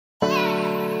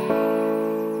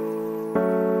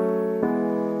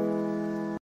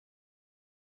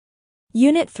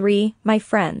Unit 3, My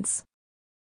Friends.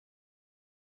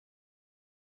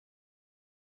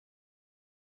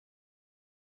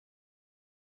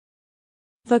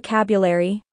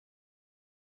 Vocabulary.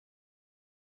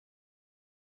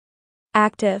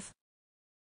 Active.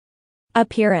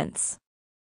 Appearance.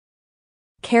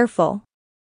 Careful.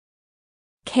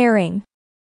 Caring.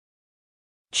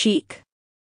 Cheek.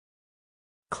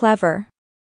 Clever.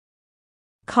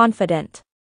 Confident.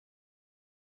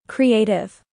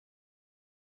 Creative.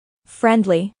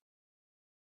 Friendly.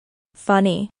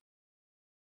 Funny.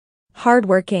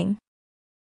 Hardworking.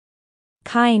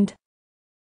 Kind.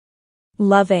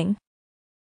 Loving.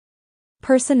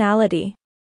 Personality.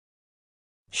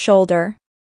 Shoulder.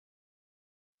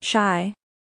 Shy.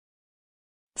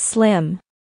 Slim.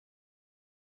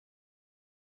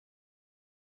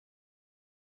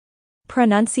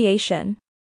 Pronunciation.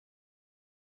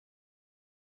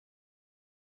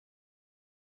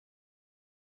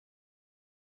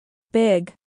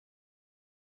 Big.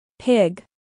 Pig.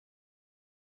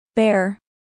 Bear.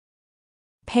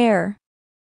 Pear.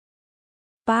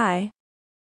 Buy.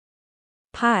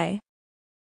 Pie.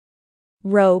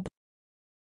 Robe.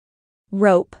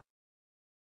 Rope.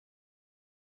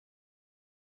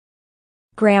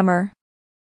 Grammar.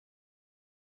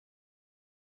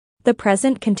 The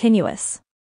present continuous.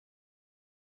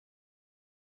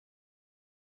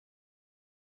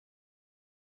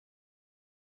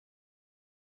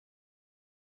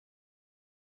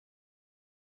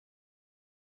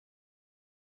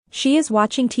 She is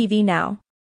watching TV now.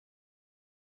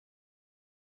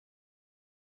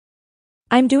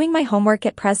 I'm doing my homework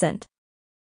at present.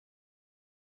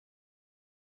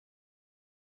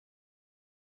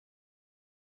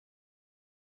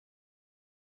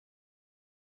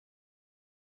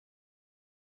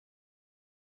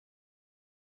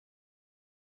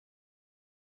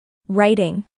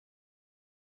 Writing.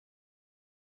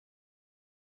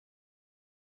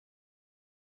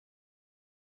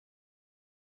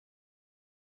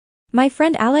 My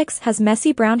friend Alex has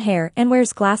messy brown hair and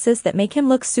wears glasses that make him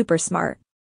look super smart.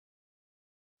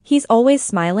 He's always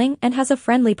smiling and has a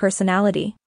friendly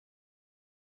personality.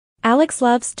 Alex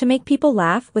loves to make people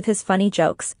laugh with his funny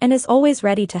jokes and is always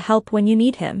ready to help when you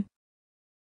need him.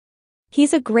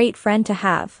 He's a great friend to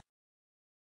have.